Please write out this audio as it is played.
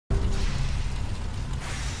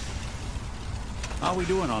How we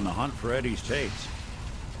doing on the hunt for Eddie's tapes?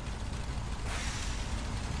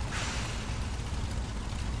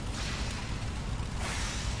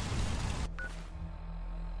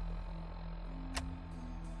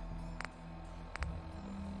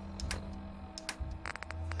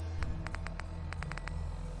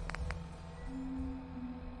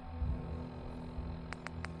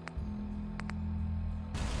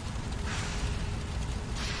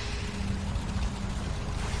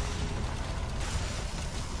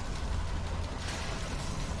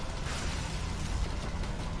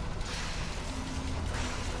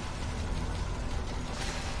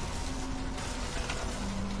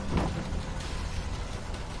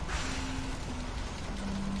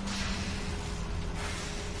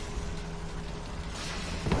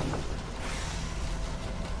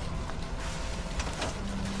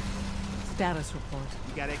 Status report.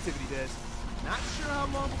 You got activity, Des. Not sure how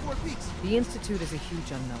long before it peaks. The Institute is a huge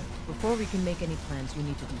unknown. Before we can make any plans, you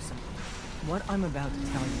need to do something. What I'm about to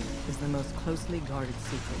tell you is the most closely guarded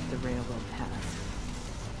secret the Railroad has.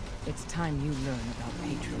 It's time you learn about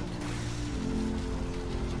Patriot.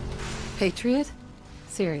 Patriot?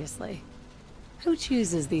 Seriously. Who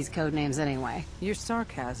chooses these code names anyway? Your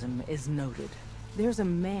sarcasm is noted. There's a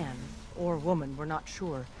man, or woman, we're not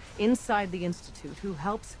sure, inside the Institute who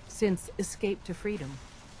helps synths escape to freedom.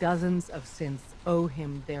 Dozens of synths owe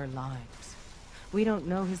him their lives. We don't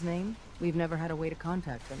know his name. We've never had a way to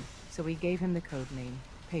contact him. So we gave him the code name,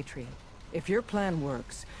 Patriot. If your plan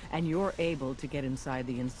works, and you're able to get inside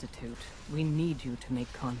the Institute, we need you to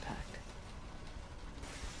make contact.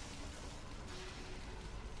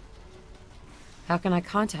 How can I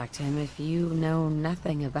contact him if you know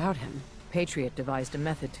nothing about him? Patriot devised a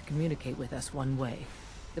method to communicate with us one way.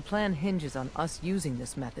 The plan hinges on us using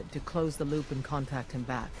this method to close the loop and contact him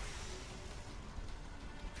back.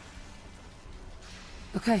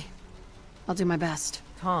 Okay. I'll do my best.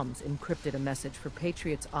 Tom's encrypted a message for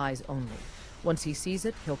Patriot's eyes only. Once he sees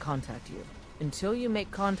it, he'll contact you. Until you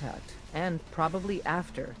make contact, and probably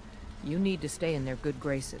after, you need to stay in their good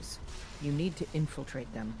graces. You need to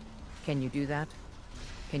infiltrate them. Can you do that?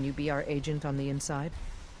 Can you be our agent on the inside?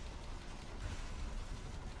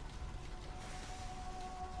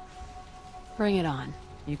 Bring it on.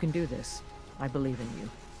 You can do this. I believe in you.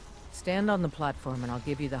 Stand on the platform and I'll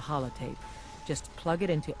give you the holotape. Just plug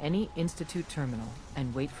it into any Institute terminal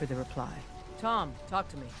and wait for the reply. Tom, talk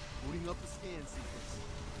to me. Booting up the scan sequence.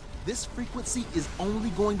 This frequency is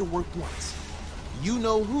only going to work once. You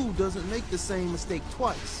know who doesn't make the same mistake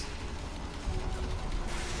twice.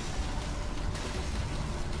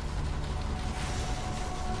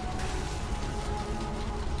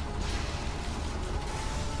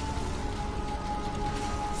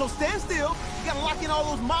 So stand still. You gotta lock in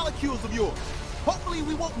all those molecules of yours. Hopefully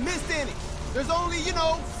we won't miss any. There's only,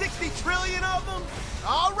 60 trillion of them.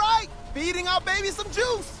 All right, feeding our baby some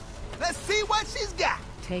juice. Let's see what she's got.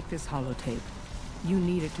 Take this holotape. You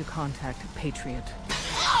need it to contact Patriot.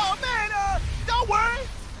 Oh, man, don't worry.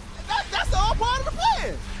 That's all part of the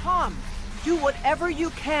plan. Tom, do whatever you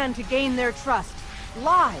can to gain their trust.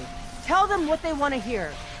 Lie. Tell them what they want to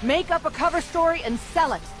hear. Make up a cover story and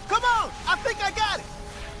sell it. Come on, I think I got it.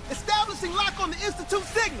 Establishing lock on the Institute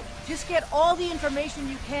signal. Just get all the information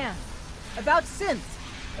you can. About synths,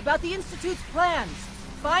 about the Institute's plans.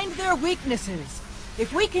 Find their weaknesses.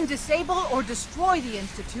 If we can disable or destroy the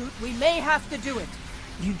Institute, we may have to do it.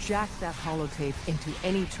 You jack that holotape into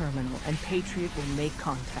any terminal and Patriot will make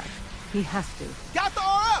contact. He has to. Got the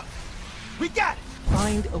R up. We got it.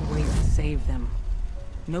 Find a way to save them.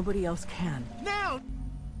 Nobody else can. Now.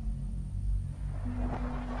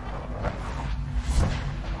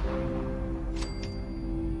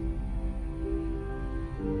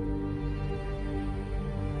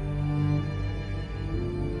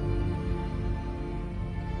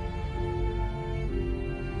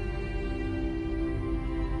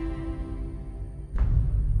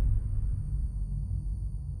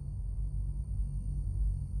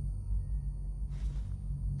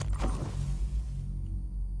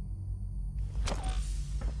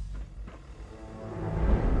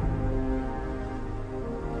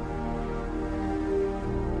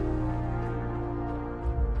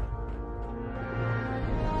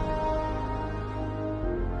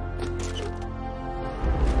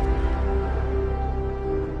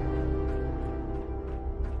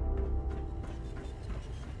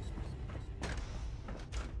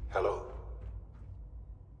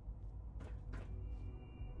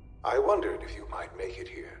 I wondered if you might make it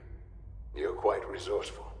here. You're quite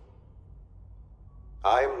resourceful.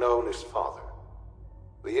 I'm known as Father.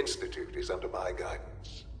 The Institute is under my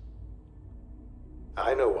guidance.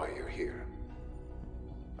 I know why you're here.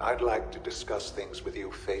 I'd like to discuss things with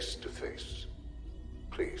you face to face.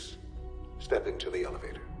 Please, step into the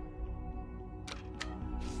elevator.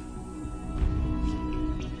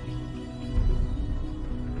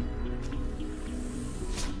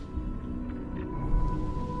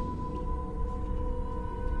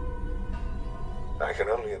 I can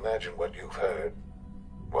only imagine what you've heard,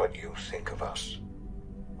 what you think of us.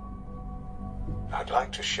 I'd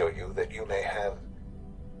like to show you that you may have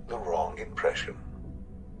the wrong impression.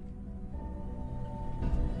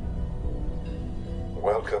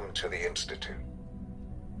 Welcome to the Institute.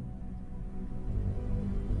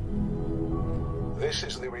 This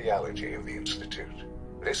is the reality of the Institute.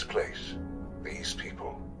 This place, these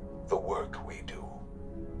people, the work we do.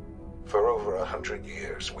 For over 100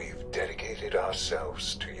 years, we've dedicated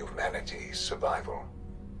ourselves to humanity's survival.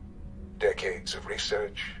 Decades of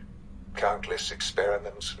research, countless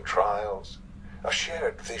experiments and trials, a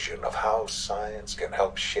shared vision of how science can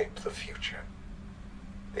help shape the future.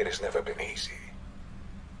 It has never been easy,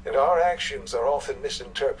 and our actions are often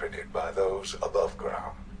misinterpreted by those above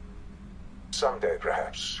ground. Someday,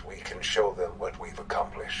 perhaps, we can show them what we've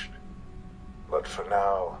accomplished. But for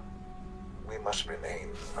now, we must remain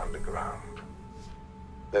underground.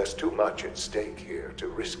 There's too much at stake here to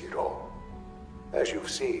risk it all. As you've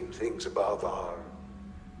seen, things above are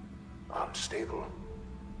unstable.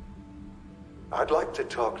 I'd like to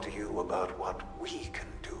talk to you about what we can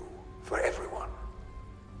do for everyone.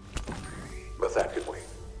 But that can wait.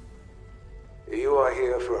 You are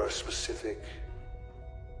here for a specific,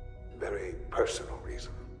 very personal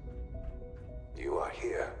reason. You are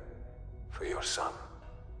here for your son.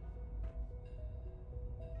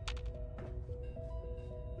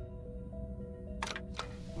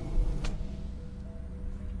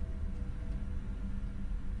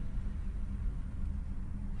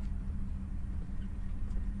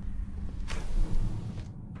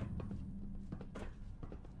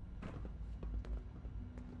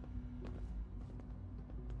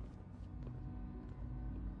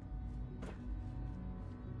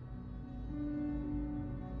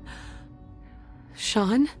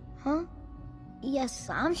 Sean? Huh? Yes,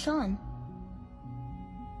 I'm Sean.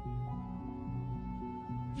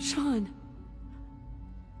 Sean.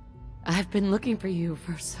 I've been looking for you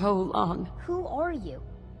for so long. Who are you?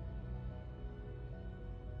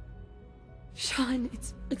 Sean,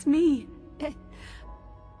 it's me.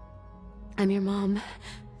 I'm your mom.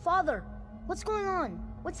 Father, what's going on?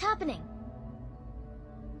 What's happening?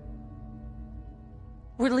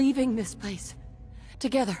 We're leaving this place.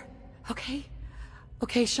 Together, okay?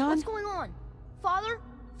 Okay, Sean? What's going on? Father?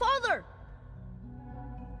 Father!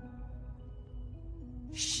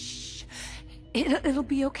 Shh. It'll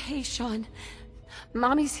be okay, Sean.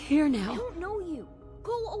 Mommy's here I now. don't know you.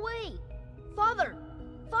 Go away. Father!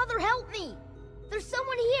 Father, help me! There's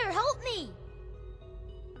someone here, help me!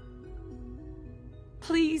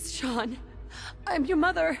 Please, Sean. I'm your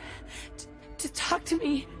mother. Just talk to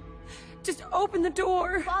me. Just open the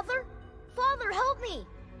door. Father? Father, help me!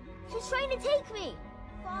 She's trying to take me!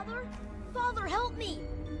 Father? Father, help me!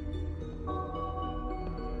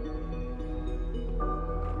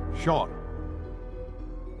 Sean.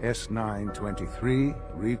 S923,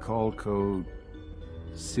 recall code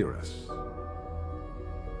Cirrus.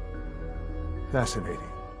 Fascinating,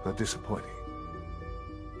 but disappointing.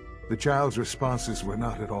 The child's responses were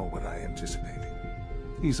not at all what I anticipated.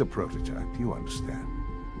 He's a prototype, you understand.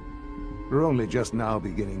 We're only just now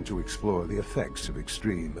beginning to explore the effects of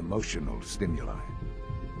extreme emotional stimuli.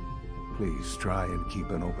 Please try and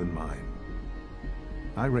keep an open mind.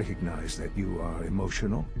 I recognize that you are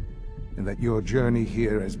emotional, and that your journey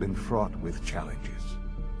here has been fraught with challenges.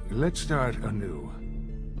 Let's start anew.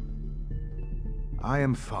 I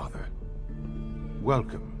am Father.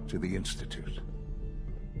 Welcome to the Institute.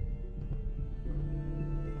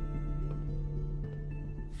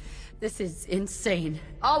 This is insane.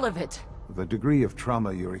 All of it. The degree of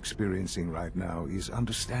trauma you're experiencing right now is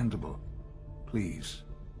understandable. Please,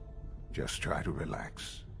 just try to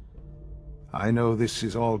relax. I know this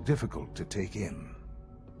is all difficult to take in.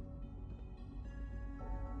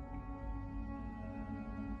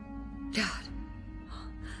 God.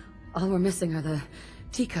 All we're missing are the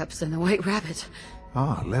teacups and the white rabbit.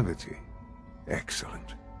 Ah, levity.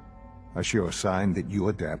 Excellent. A sure sign that you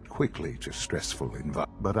adapt quickly to stressful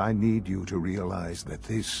environments. But I need you to realize that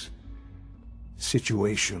this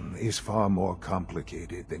situation is far more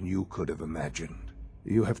complicated than you could have imagined.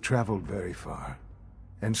 You have traveled very far,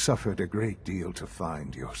 and suffered a great deal to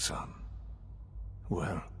find your son.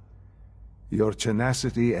 Well, your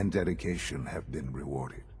tenacity and dedication have been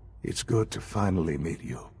rewarded. It's good to finally meet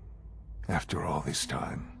you, after all this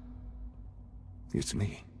time. It's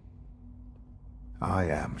me. I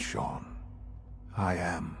am, Sean. I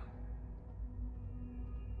am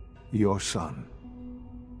your son.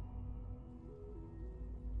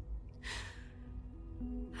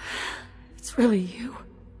 It's really you.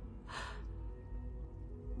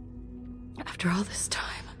 After all this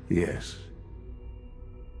time. Yes.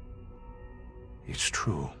 It's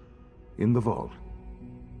true. In the vault,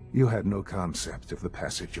 you had no concept of the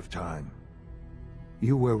passage of time.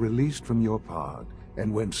 You were released from your pod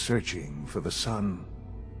and went searching for the sun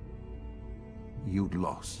you'd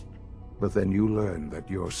lost. But then you learned that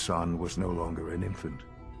your son was no longer an infant,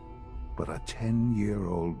 but a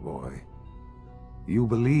 10-year-old boy. You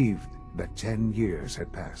believed that 10 years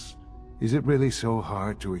had passed. Is it really so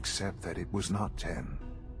hard to accept that it was not 10,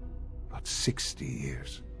 but 60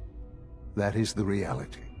 years? That is the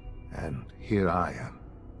reality, and here I am.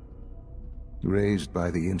 Raised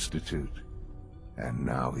by the Institute, and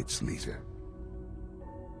now its leader.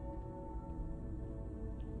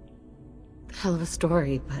 Hell of a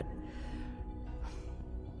story, but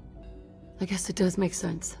I guess it does make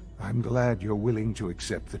sense. I'm glad you're willing to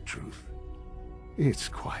accept the truth. It's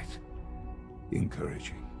quite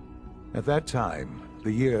encouraging. At that time,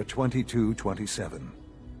 the year 2227,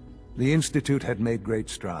 the Institute had made great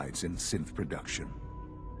strides in synth production.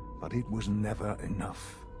 But it was never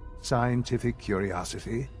enough. Scientific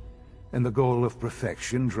curiosity and the goal of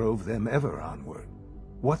perfection drove them ever onward.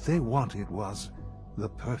 What they wanted was the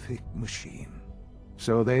perfect machine.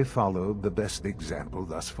 So they followed the best example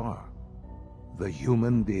thus far. The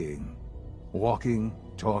human being. Walking,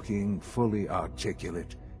 talking, fully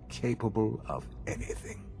articulate, capable of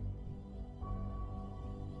anything.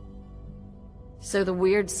 So the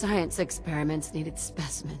weird science experiments needed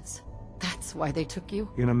specimens. That's why they took you?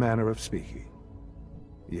 In a manner of speaking.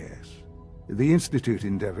 Yes. The Institute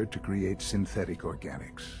endeavored to create synthetic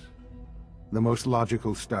organics. The most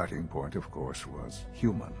logical starting point, of course, was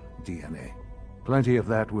human DNA. Plenty of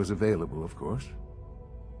that was available, of course.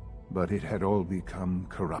 But it had all become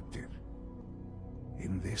corrupted.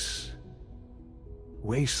 In this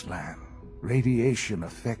wasteland, radiation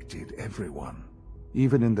affected everyone.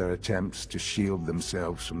 Even in their attempts to shield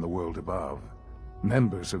themselves from the world above,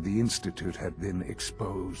 members of the Institute had been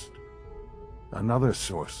exposed. Another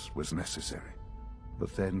source was necessary.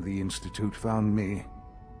 But then the Institute found me,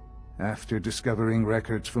 after discovering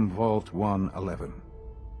records from Vault 111.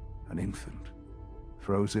 An infant,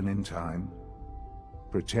 frozen in time,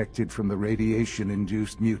 protected from the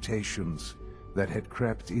radiation-induced mutations that had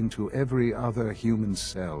crept into every other human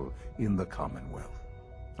cell in the Commonwealth.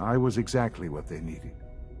 I was exactly what they needed.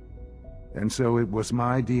 And so it was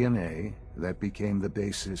my DNA that became the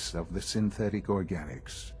basis of the synthetic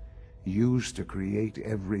organics used to create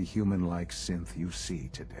every human-like synth you see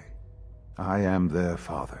today. I am their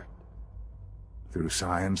father. Through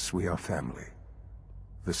science, we are family.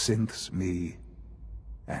 The synths, me,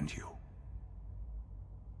 and you.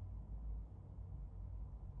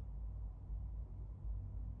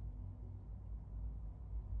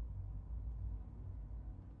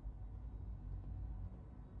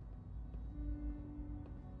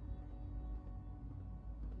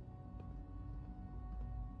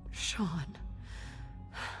 Sean.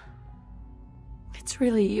 It's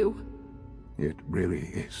really you. It really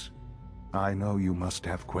is. I know you must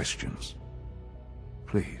have questions.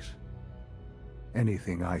 Please.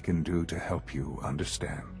 Anything I can do to help you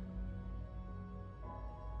understand.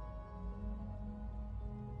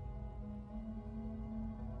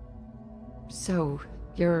 So,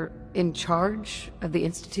 you're in charge of the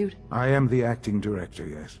Institute? I am the acting director,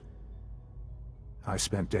 yes. I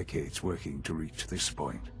spent decades working to reach this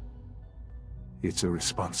point. It's a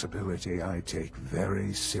responsibility I take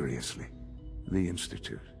very seriously. The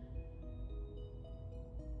Institute.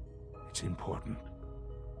 It's important.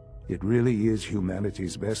 It really is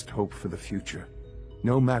humanity's best hope for the future,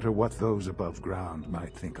 no matter what those above ground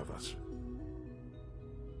might think of us.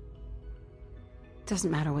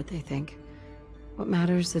 Doesn't matter what they think. What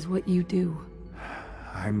matters is what you do.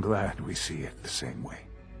 I'm glad we see it the same way.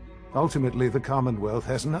 Ultimately, the Commonwealth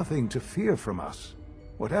has nothing to fear from us.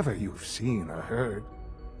 Whatever you've seen or heard,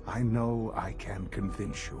 I know I can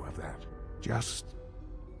convince you of that. Just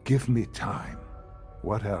give me time.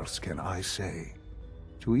 What else can I say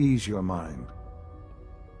to ease your mind?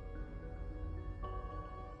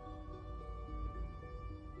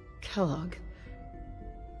 Kellogg.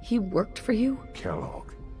 He worked for you?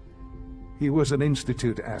 Kellogg. He was an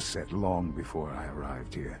Institute asset long before I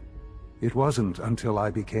arrived here. It wasn't until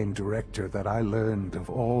I became director that I learned of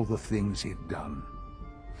all the things he'd done.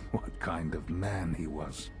 What kind of man he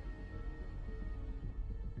was.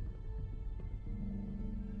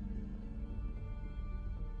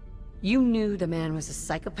 You knew the man was a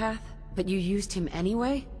psychopath, but you used him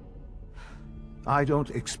anyway? I don't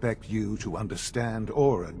expect you to understand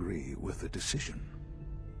or agree with the decision.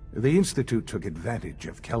 The Institute took advantage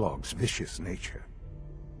of Kellogg's vicious nature.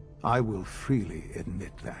 I will freely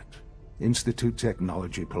admit that. Institute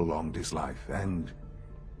technology prolonged his life, and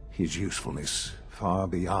his usefulness far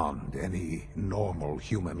beyond any normal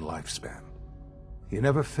human lifespan. He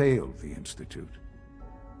never failed the Institute,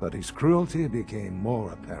 but his cruelty became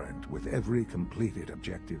more apparent with every completed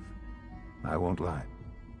objective. I won't lie.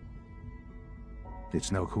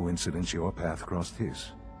 It's no coincidence your path crossed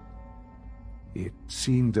his. It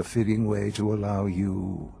seemed a fitting way to allow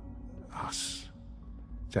you, us,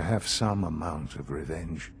 to have some amount of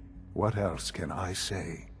revenge. What else can I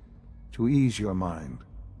say to ease your mind?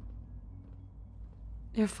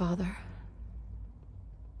 Your father.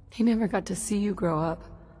 He never got to see you grow up.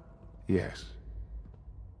 Yes.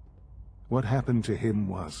 What happened to him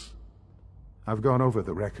was... I've gone over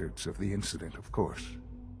the records of the incident, of course.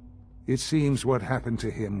 It seems what happened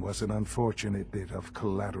to him was an unfortunate bit of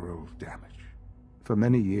collateral damage. For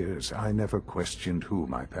many years, I never questioned who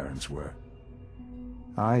my parents were.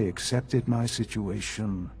 I accepted my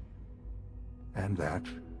situation, and that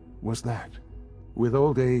was that. With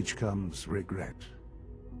old age comes regret.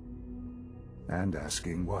 And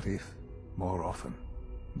asking what if more often.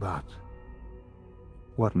 But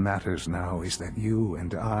what matters now is that you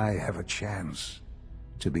and I have a chance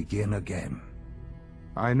to begin again.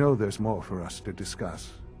 I know there's more for us to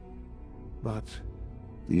discuss, but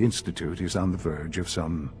the Institute is on the verge of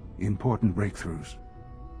some important breakthroughs.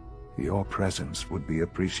 Your presence would be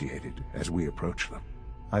appreciated as we approach them.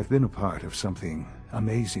 I've been a part of something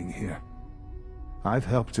amazing here. I've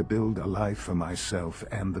helped to build a life for myself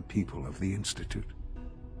and the people of the Institute.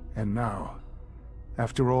 And now,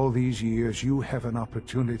 after all these years, you have an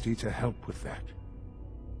opportunity to help with that.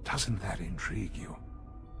 Doesn't that intrigue you?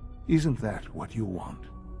 Isn't that what you want?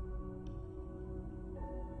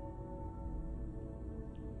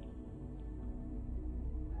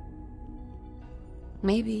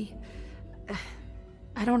 Maybe.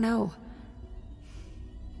 I don't know.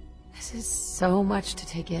 This is so much to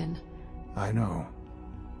take in. I know.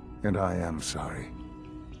 And I am sorry.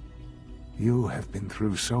 You have been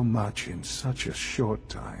through so much in such a short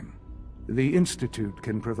time. The Institute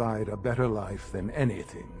can provide a better life than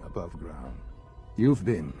anything above ground. You've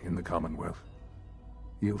been in the Commonwealth.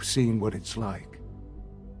 You've seen what it's like.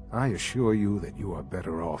 I assure you that you are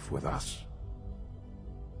better off with us.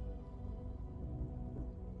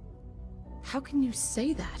 How can you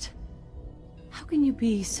say that? How can you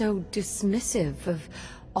be so dismissive of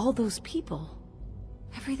all those people?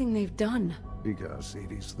 Everything they've done? Because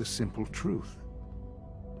it is the simple truth.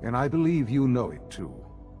 And I believe you know it too.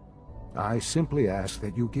 I simply ask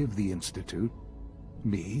that you give the Institute,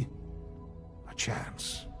 me, a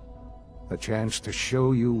chance. A chance to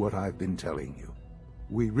show you what I've been telling you.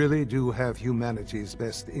 We really do have humanity's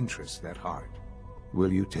best interests at heart.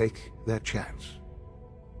 Will you take that chance?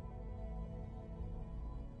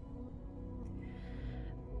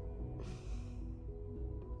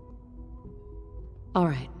 All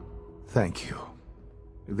right. Thank you.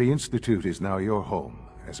 The Institute is now your home,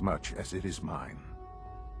 as much as it is mine.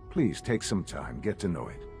 Please take some time, get to know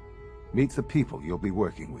it. Meet the people you'll be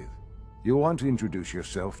working with. You'll want to introduce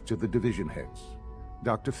yourself to the division heads.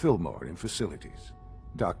 Dr. Fillmore in Facilities,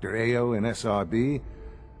 Dr. Ayo in SRB,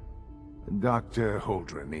 Dr.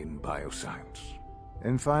 Holdren in Bioscience,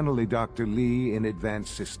 and finally Dr. Lee in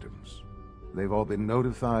Advanced Systems. They've all been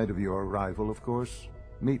notified of your arrival, of course.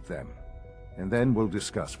 Meet them, and then we'll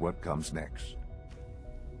discuss what comes next.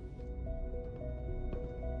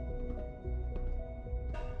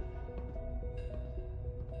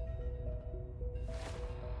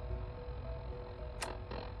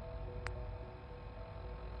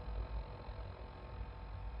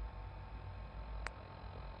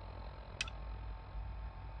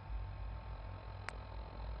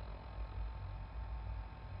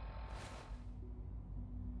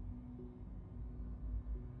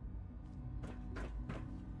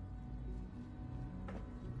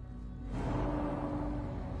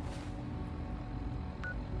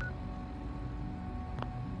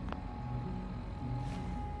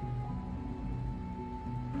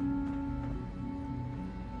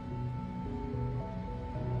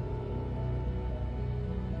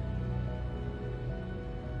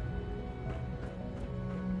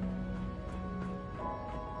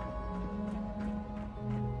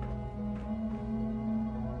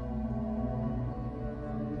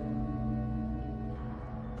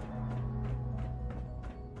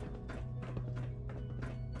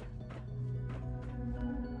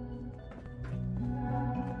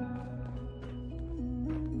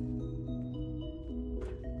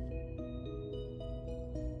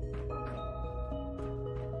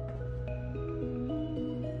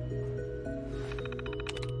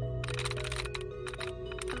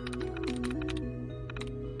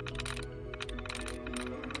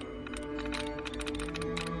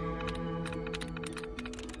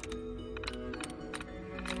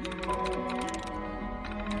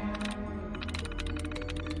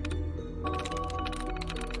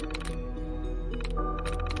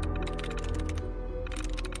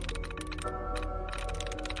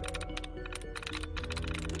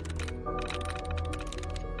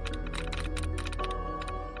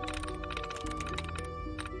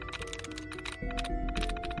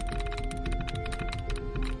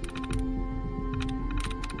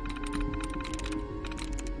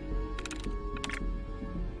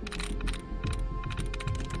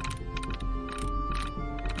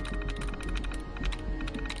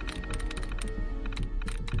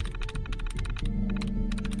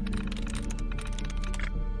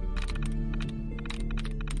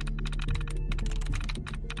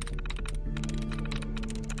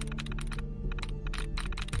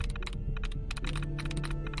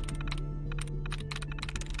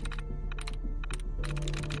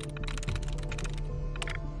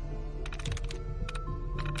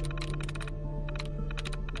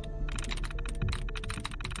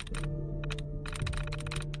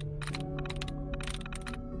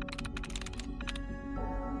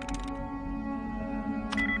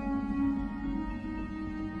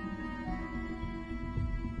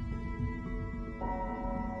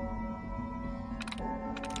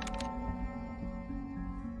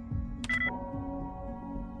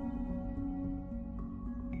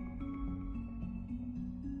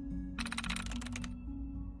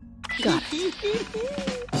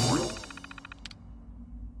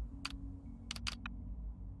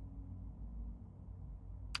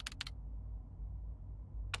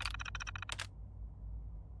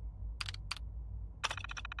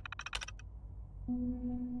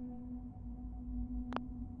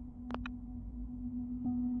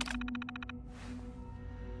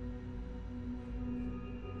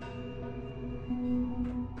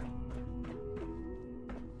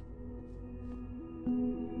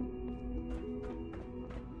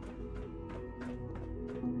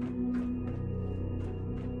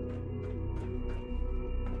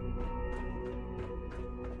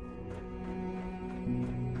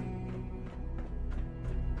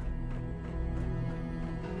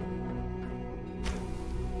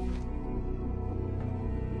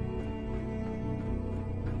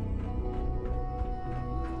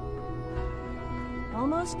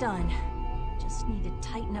 Almost done. Just need to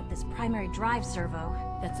tighten up this primary drive servo.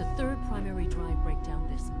 That's the third primary drive breakdown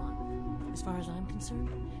this month. As far as I'm concerned,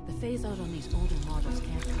 the phase-out on these older models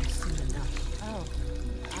can't come soon enough. Oh,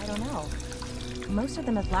 I don't know. Most of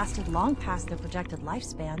them have lasted long past their projected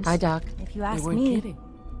lifespans. Hi, Doc. If you They ask weren't me, kidding.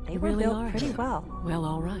 they They were really built are. pretty well. Well,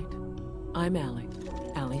 all right. I'm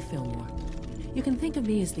Allie Fillmore. You can think of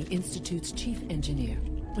me as the Institute's chief engineer.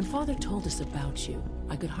 When Father told us about you,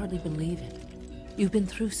 I could hardly believe it. You've been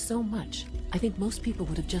through so much, I think most people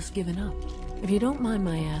would have just given up. If you don't mind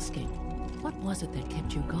my asking, what was it that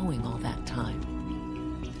kept you going all that time?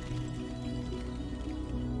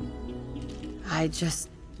 I just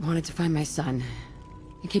wanted to find my son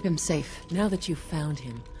and keep him safe. Now that you've found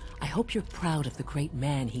him, I hope you're proud of the great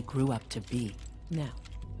man he grew up to be. Now,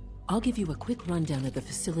 I'll give you a quick rundown of the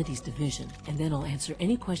Facilities Division, and then I'll answer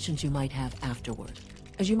any questions you might have afterward.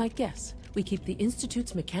 As you might guess, we keep the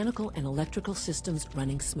Institute's mechanical and electrical systems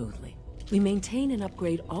running smoothly. We maintain and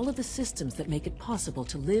upgrade all of the systems that make it possible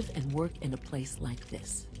to live and work in a place like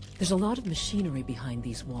this. There's a lot of machinery behind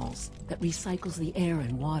these walls that recycles the air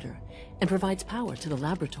and water and provides power to the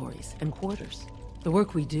laboratories and quarters. The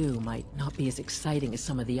work we do might not be as exciting as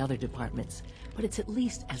some of the other departments, but it's at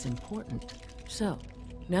least as important. So,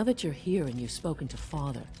 now that you're here and you've spoken to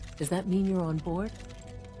Father, does that mean you're on board?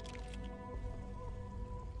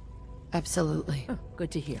 Absolutely. Oh,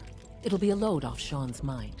 good to hear. It'll be a load off Sean's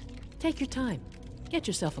mind. Take your time. Get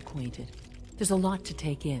yourself acquainted. There's a lot to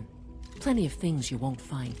take in. Plenty of things you won't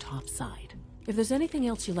find topside. If there's anything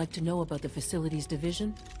else you'd like to know about the Facilities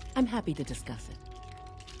Division, I'm happy to discuss it.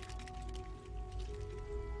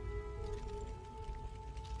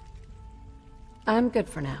 I'm good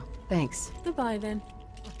for now. Thanks. Goodbye, then.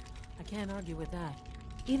 I can't argue with that.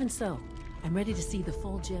 Even so, I'm ready to see the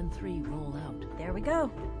full Gen 3 roll out. There we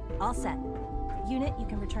go. All set. Unit, you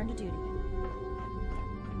can return to duty.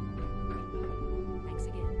 Thanks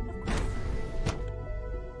again.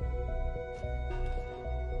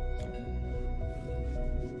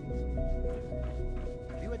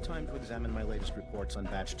 Have you had time to examine my latest reports on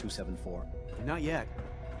Batch 274? Not yet.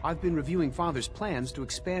 I've been reviewing Father's plans to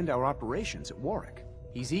expand our operations at Warwick.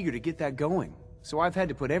 He's eager to get that going, so I've had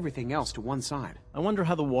to put everything else to one side. I wonder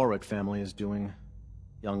how the Warwick family is doing.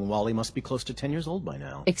 Young Wally must be close to 10 years old by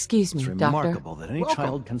now. Excuse me, It's Doctor. remarkable that any Welcome.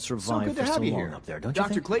 child can So survive good to for so have you long here. up there, don't you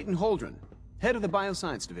Dr. think? Clayton Holdren, head of the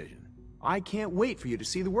Bioscience Division. I can't wait for you to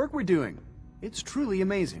see the work we're doing. It's truly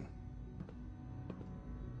amazing.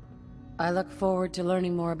 I look forward to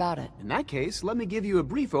learning more about it. In that case, let me give you a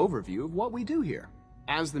brief overview of what we do here.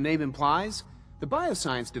 As the name implies, the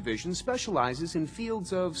Bioscience Division specializes in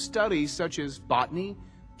fields of studies such as botany,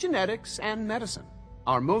 genetics, and medicine.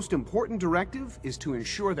 Our most important directive is to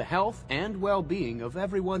ensure the health and well-being of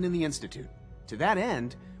everyone in the Institute. To that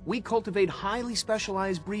end, we cultivate highly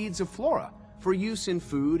specialized breeds of flora for use in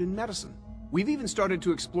food and medicine. We've even started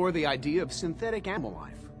to explore the idea of synthetic animal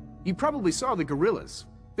life. You probably saw the gorillas.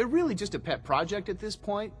 They're really just a pet project at this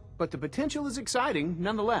point, but the potential is exciting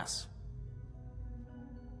nonetheless.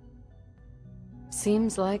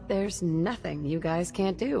 Seems like there's nothing you guys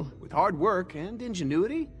can't do. With hard work and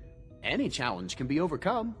ingenuity, any challenge can be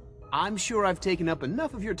overcome. I'm sure I've taken up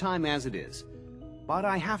enough of your time as it is. But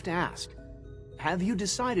I have to ask, have you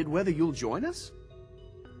decided whether you'll join us?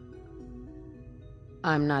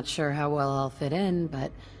 I'm not sure how well I'll fit in,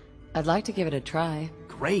 but I'd like to give it a try.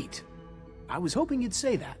 Great. I was hoping you'd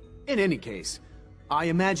say that. In any case, I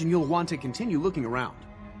imagine you'll want to continue looking around.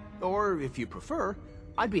 Or, if you prefer,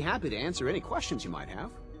 I'd be happy to answer any questions you might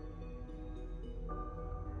have.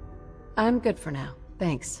 I'm good for now.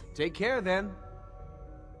 Thanks. Take care, then.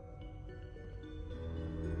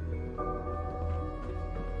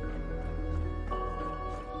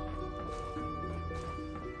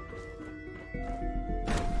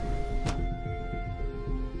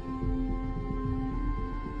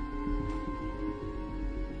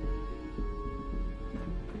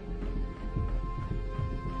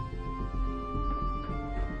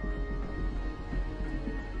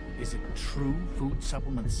 Is it true Food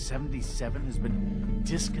Supplement 77 has been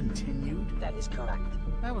discontinued? That is correct.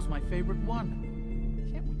 That was my favorite one.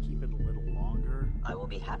 Can't we keep it a little longer? I will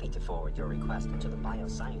be happy to forward your request to the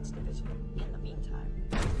Bioscience Division. In the meantime,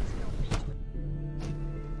 please feel free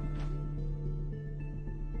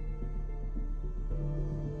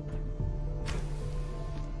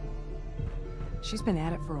to... She's been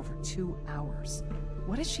at it for over 2 hours.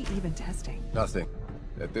 What is she even testing? Nothing.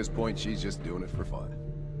 At this point, she's just doing it for fun.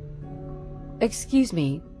 Excuse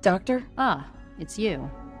me, Doctor? Ah, it's you.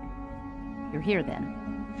 You're here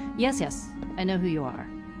then. Yes, I know who you are.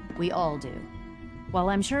 We all do. While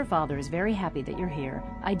I'm sure Father is very happy that you're here,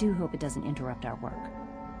 I do hope it doesn't interrupt our work.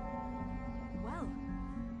 Well,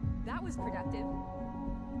 that was productive.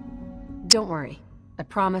 Don't worry. I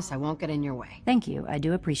promise I won't get in your way. Thank you, I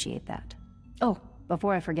do appreciate that. Oh,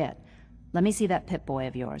 before I forget, let me see that Pip-Boy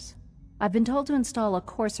of yours. I've been told to install a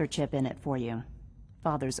Courser chip in it for you.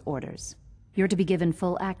 Father's orders. You're to be given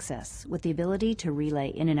full access, with the ability to relay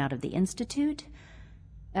in and out of the Institute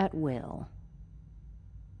at will.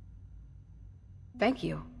 Thank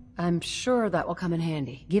you. I'm sure that will come in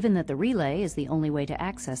handy. Given that the relay is the only way to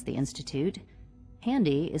access the Institute,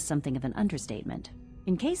 handy is something of an understatement.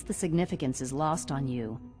 In case the significance is lost on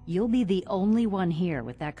you, you'll be the only one here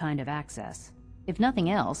with that kind of access. If nothing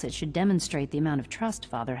else, it should demonstrate the amount of trust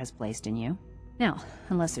Father has placed in you. Now,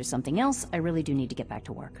 unless there's something else, I really do need to get back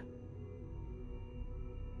to work.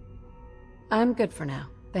 I'm good for now.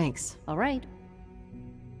 Thanks. All right.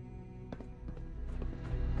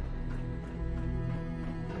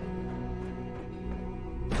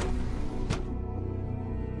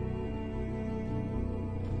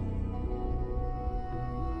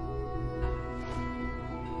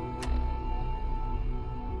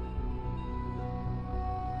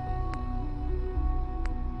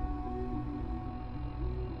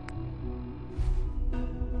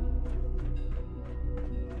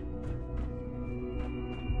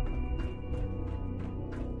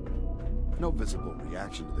 No visible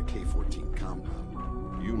reaction to the K-14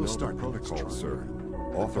 compound. You know the protocol, sir.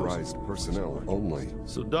 Authorized personnel only.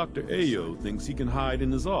 So Dr. Ayo thinks he can hide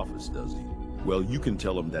in his office, does he? Well, you can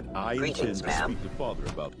tell him that I intend to speak to Father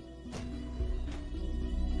about...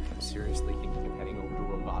 I'm seriously thinking of heading over to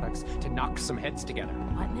robotics to knock some heads together.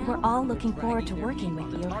 What now? We're all looking forward to working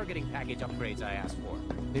with you. The targeting package upgrades I asked for.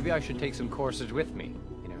 Maybe I should take some courses with me.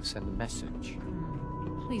 You know, send a message.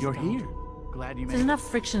 Please You're don't. here. Glad you made There's it. enough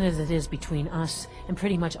friction as it is between us and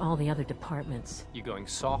pretty much all the other departments. You going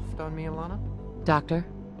soft on me, Alana? Doctor?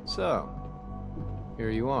 So, here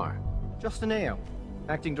you are. Justin Ayo,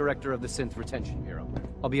 Acting Director of the Synth Retention Bureau.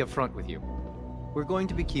 I'll be upfront with you. We're going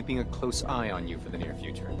to be keeping a close eye on you for the near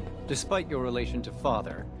future. Despite your relation to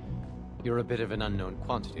Father, you're a bit of an unknown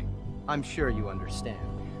quantity. I'm sure you understand.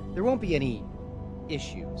 There won't be any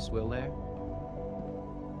issues, will there?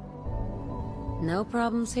 No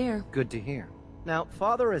problems here. Good to hear. Now,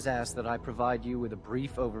 Father has asked that I provide you with a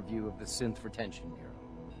brief overview of the Synth Retention Bureau.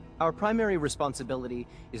 Our primary responsibility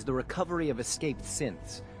is the recovery of escaped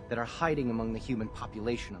synths that are hiding among the human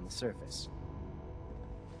population on the surface.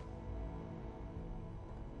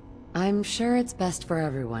 I'm sure it's best for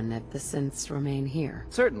everyone if the synths remain here.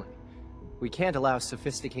 Certainly. We can't allow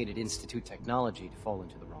sophisticated Institute technology to fall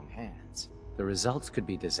into the wrong hands. The results could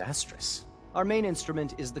be disastrous. Our main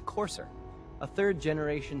instrument is the Courser, a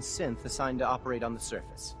third-generation synth assigned to operate on the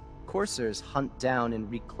surface. Coursers hunt down and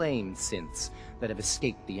reclaim synths that have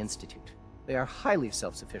escaped the Institute. They are highly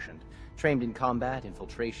self-sufficient, trained in combat,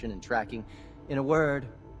 infiltration, and tracking. In a word,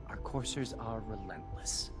 our Coursers are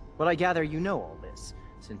relentless. But I gather you know all this,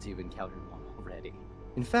 since you've encountered one already.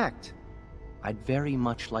 In fact, I'd very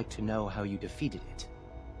much like to know how you defeated it.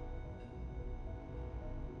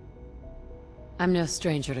 I'm no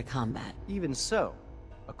stranger to combat. Even so,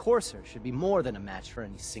 a Courser should be more than a match for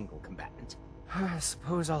any single combatant. I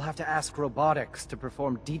suppose I'll have to ask robotics to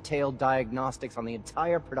perform detailed diagnostics on the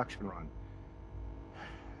entire production run.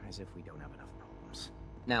 As if we don't have enough problems.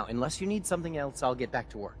 Now, unless you need something else, I'll get back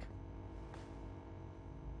to work.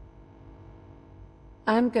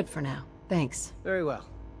 I'm good for now. Thanks. Very well.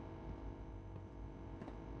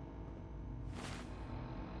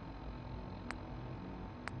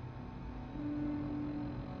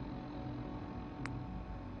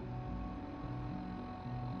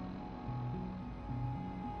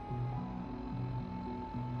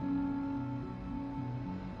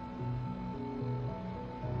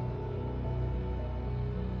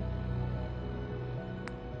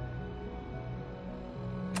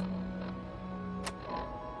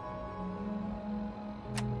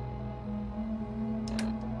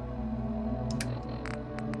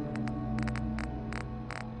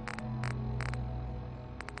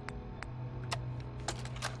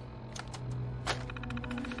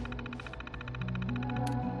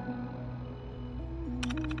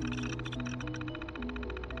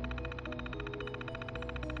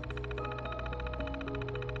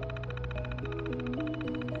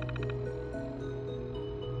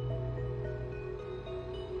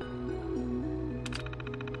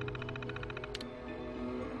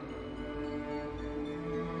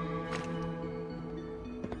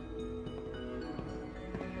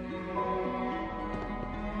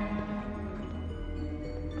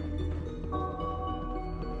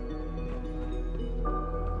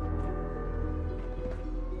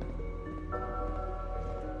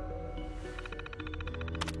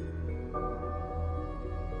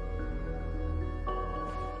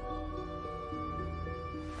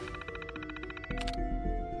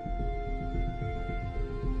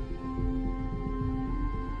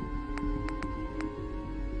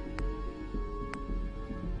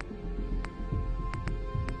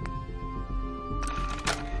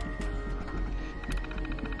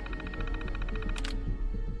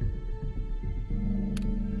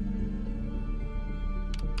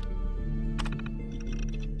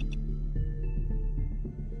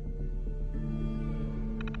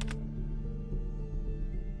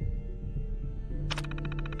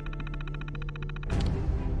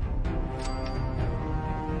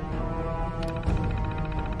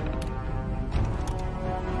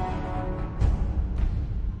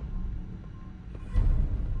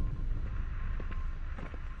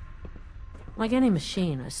 Like any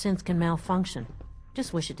machine, a synth can malfunction.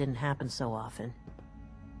 Just wish it didn't happen so often.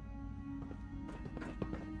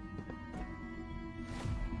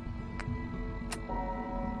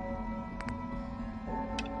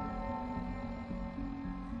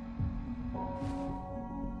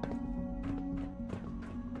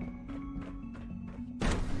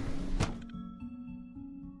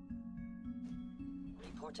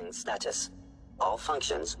 Reporting status. All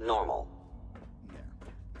functions normal.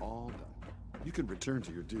 All done. You can return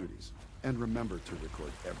to your duties. And remember to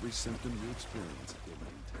record every symptom you experience in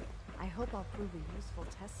detail. I hope I'll prove a useful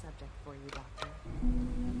test subject for you, Doctor.